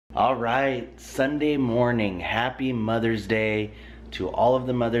All right, Sunday morning. Happy Mother's Day to all of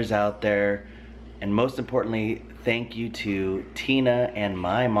the mothers out there. And most importantly, thank you to Tina and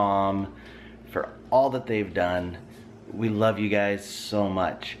my mom for all that they've done. We love you guys so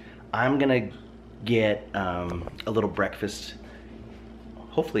much. I'm gonna get a little breakfast,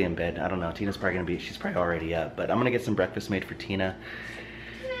 hopefully in bed. I don't know, Tina's probably gonna be, she's probably already up, but I'm gonna get some breakfast made for Tina.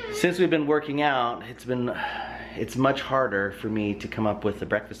 Since we've been working out, it's much harder for me to come up with a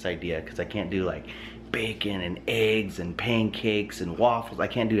breakfast idea because I can't do like bacon and eggs and pancakes and waffles. I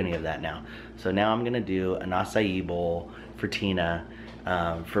can't do any of that now. So now I'm gonna do an acai bowl for Tina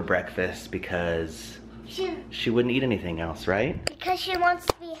for breakfast because she wouldn't eat anything else, right? Because she wants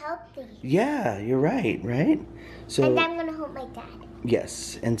to be healthy. Yeah, you're right? So, and I'm gonna help my dad.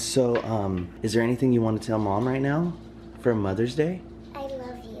 Yes, and so is there anything you want to tell Mom right now for Mother's Day? I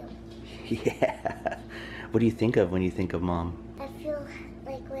love you. Yeah. What do you think of when you think of Mom? I feel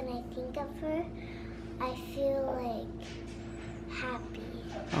like when I think of her, I feel like happy.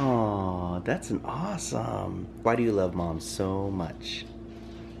 Oh, that's an awesome. Why do you love Mom so much?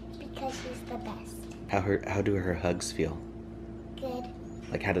 Because she's the best. How do her hugs feel? Good.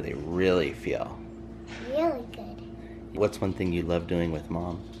 Like how do they really feel? Really good. What's one thing you love doing with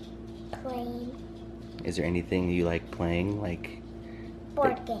Mom? Playing. Is there anything you like playing, like?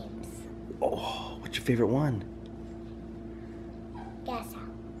 Board games. Oh, what's your favorite one? Gas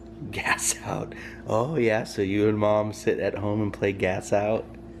Out. Gas Out. Oh yeah, so you and Mom sit at home and play Gas Out?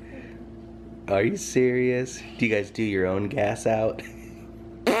 Are you serious? Do you guys do your own Gas Out?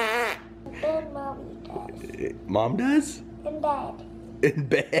 And Mommy does. Mom does? In bed. In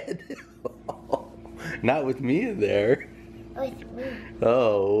bed? Not with me in there. With me.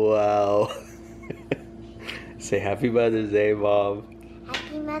 Oh, wow. Say Happy Mother's Day, Mom.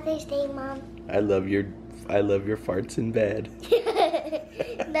 Happy Mother's Day, Mom. I love your farts in bed.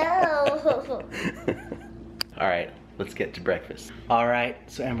 No. All right, let's get to breakfast. All right,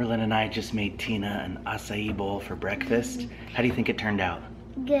 so Amberlyn and I just made Tina an acai bowl for breakfast. How do you think it turned out?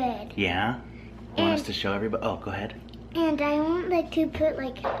 Good. Yeah? You want us to show everybody? Oh, go ahead. And I want like to put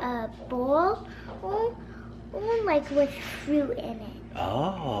like a bowl like with fruit in it.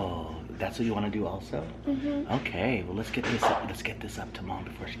 Oh, that's what you want to do also? Mm-hmm. Okay, well let's get this up to Mom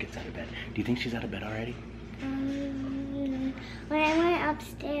before she gets out of bed. Do you think she's out of bed already? When I went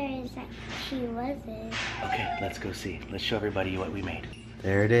upstairs, she wasn't. Okay, let's go see. Let's show everybody what we made.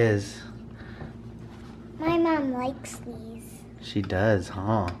 There it is. My mom likes these. She does,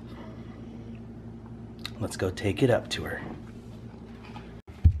 huh? Let's go take it up to her.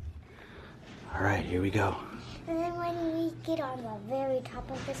 All right, here we go. And then when we get on the very top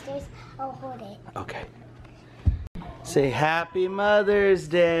of the stairs, I'll hold it. Okay. Say Happy Mother's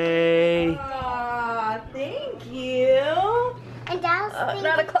Day. Aw, thank you. And Dallas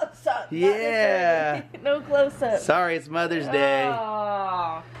Not a close-up. Yeah. No close-up. Sorry, it's Mother's Day.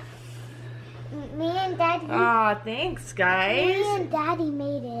 Aw. Me and Daddy. Aw, thanks, guys. Me and Daddy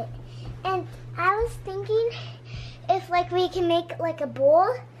made it. And I was thinking if like we can make like a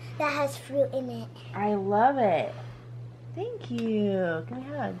bowl that has fruit in it. I love it. Thank you. Give me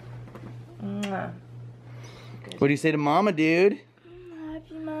a hug. Mwah. What do you say to Mama, dude?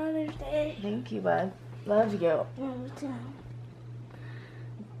 Happy Mother's Day. Thank you, bud. Love you.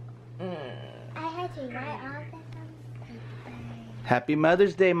 I had to write all this. Happy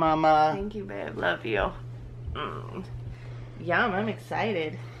Mother's Day, Mama. Thank you, babe. Love you. Yum, I'm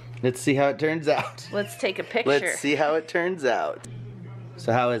excited. Let's see how it turns out. Let's take a picture. Let's see how it turns out.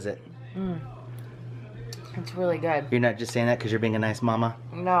 So how is it? It's really good. You're not just saying that because you're being a nice mama?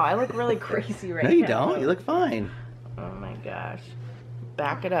 No, I look really crazy right now. No, you don't. You look fine. Oh my gosh.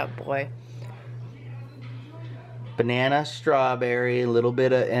 Back it up, boy. Banana, strawberry, a little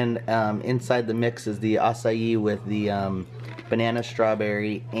bit of, and inside the mix is the acai with the banana,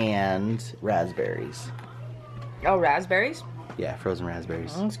 strawberry, and raspberries. Oh, raspberries? Yeah, frozen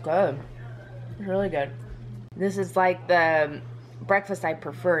raspberries. That's good. It's really good. This is like the breakfast I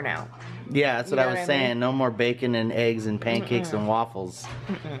prefer now. Yeah, that's what I was I saying. mean? No more bacon and eggs and pancakes and waffles.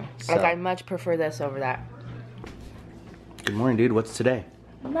 So. Like, I much prefer this over that. Good morning, dude. What's today?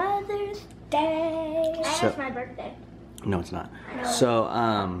 Mother's Day. So- That's my birthday. No, it's not. So,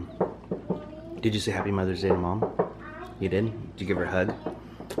 did you say Happy Mother's Day to Mom? You did? Did you give her a hug?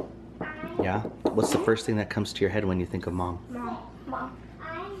 Yeah? What's the first thing that comes to your head when you think of Mom? Mom.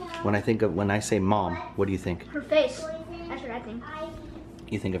 When I say Mom, what do you think? Her face. That's what I think.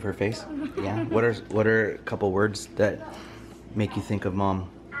 You think of her face? Yeah? What are a couple words that make you think of Mom?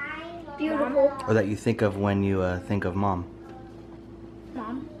 Beautiful. Or that you think of when you think of Mom?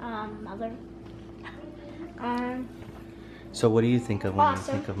 Mom. Mother. So what do you think of when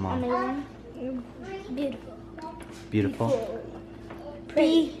Awesome. you think of mom? Amazing. Beautiful. Beautiful?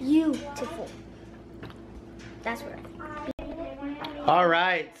 Beautiful. That's right. All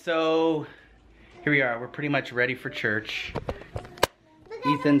right, so here we are. We're pretty much ready for church.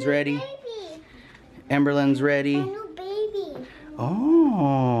 Ethan's ready. Baby. Emberlyn's ready. A new baby.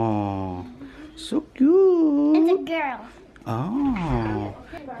 Oh, so cute. It's a girl. Oh.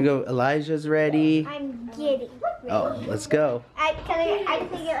 We go, Elijah's ready. I'm getting ready. Oh, let's go. I can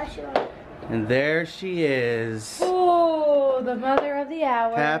take a show. And there she is. Oh, the mother of the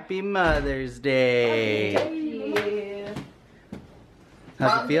hour. Happy Mother's Day.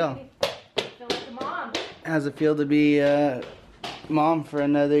 How's it feel? Feel like a mom. How's it feel to be mom for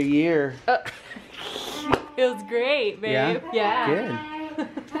another year? Feels great, babe. Yeah? Good.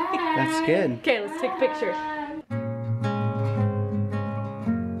 That's good. Okay, let's take a picture.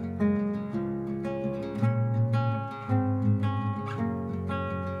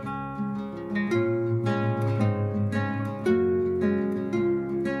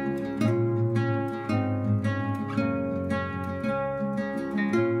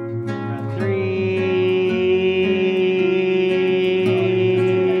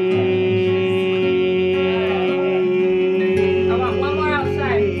 I want one more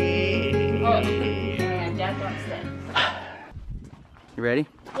outside. Oh, and Dad wants that. You ready?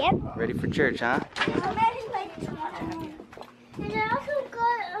 Yep. Ready for church, huh? I'm ready like tomorrow. And I also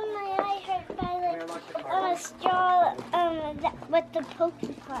got my eye hurt by like a straw with the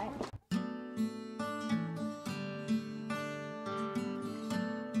pokey part.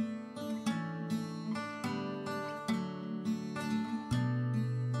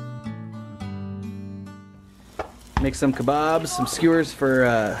 Make some kebabs, some skewers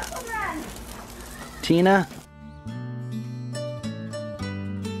for Tina.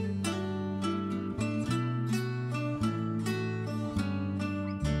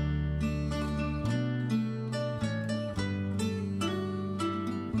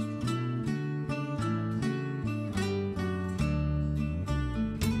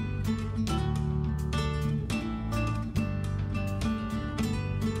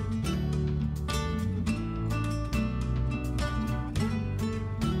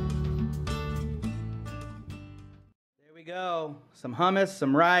 There we go. Some hummus,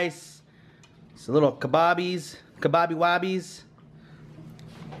 some rice, some little kebabby wobbies.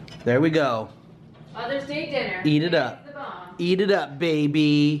 There we go. Mother's Day dinner. Eat it up. The bomb. Eat it up,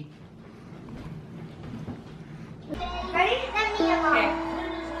 baby. Ready? Let me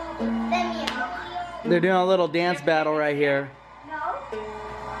alone. Let me alone. They're doing a little dance battle right here. No?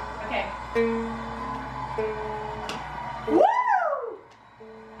 Okay. Woo! Woo!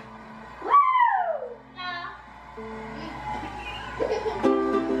 No.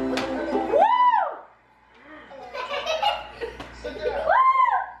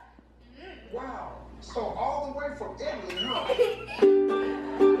 Wow, so all the way from Italy, huh?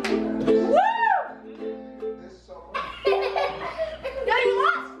 This summer. No, you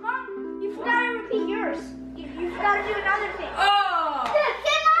lost, Mom. You forgot to repeat yours. You forgot to do another thing. Oh!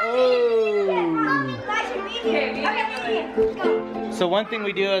 So one thing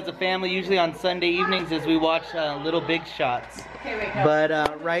we do as a family, usually on Sunday evenings, is we watch Little Big Shots. Okay, wait, go.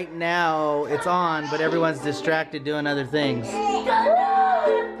 But right now it's on, but everyone's distracted doing other things.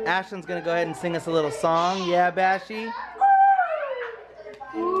 Ashlyn's gonna go ahead and sing us a little song. Yeah, Bashy?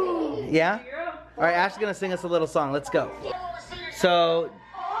 Yeah? All right, Ashley's gonna sing us a little song. Let's go. So,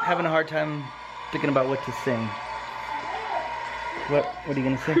 having a hard time thinking about what to sing. What are you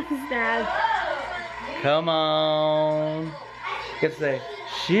gonna sing? Sad. Come on. You have to say,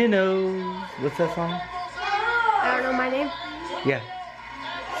 she knows. What's that song? I don't know my name. Yeah.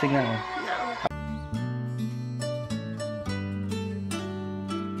 Sing that one.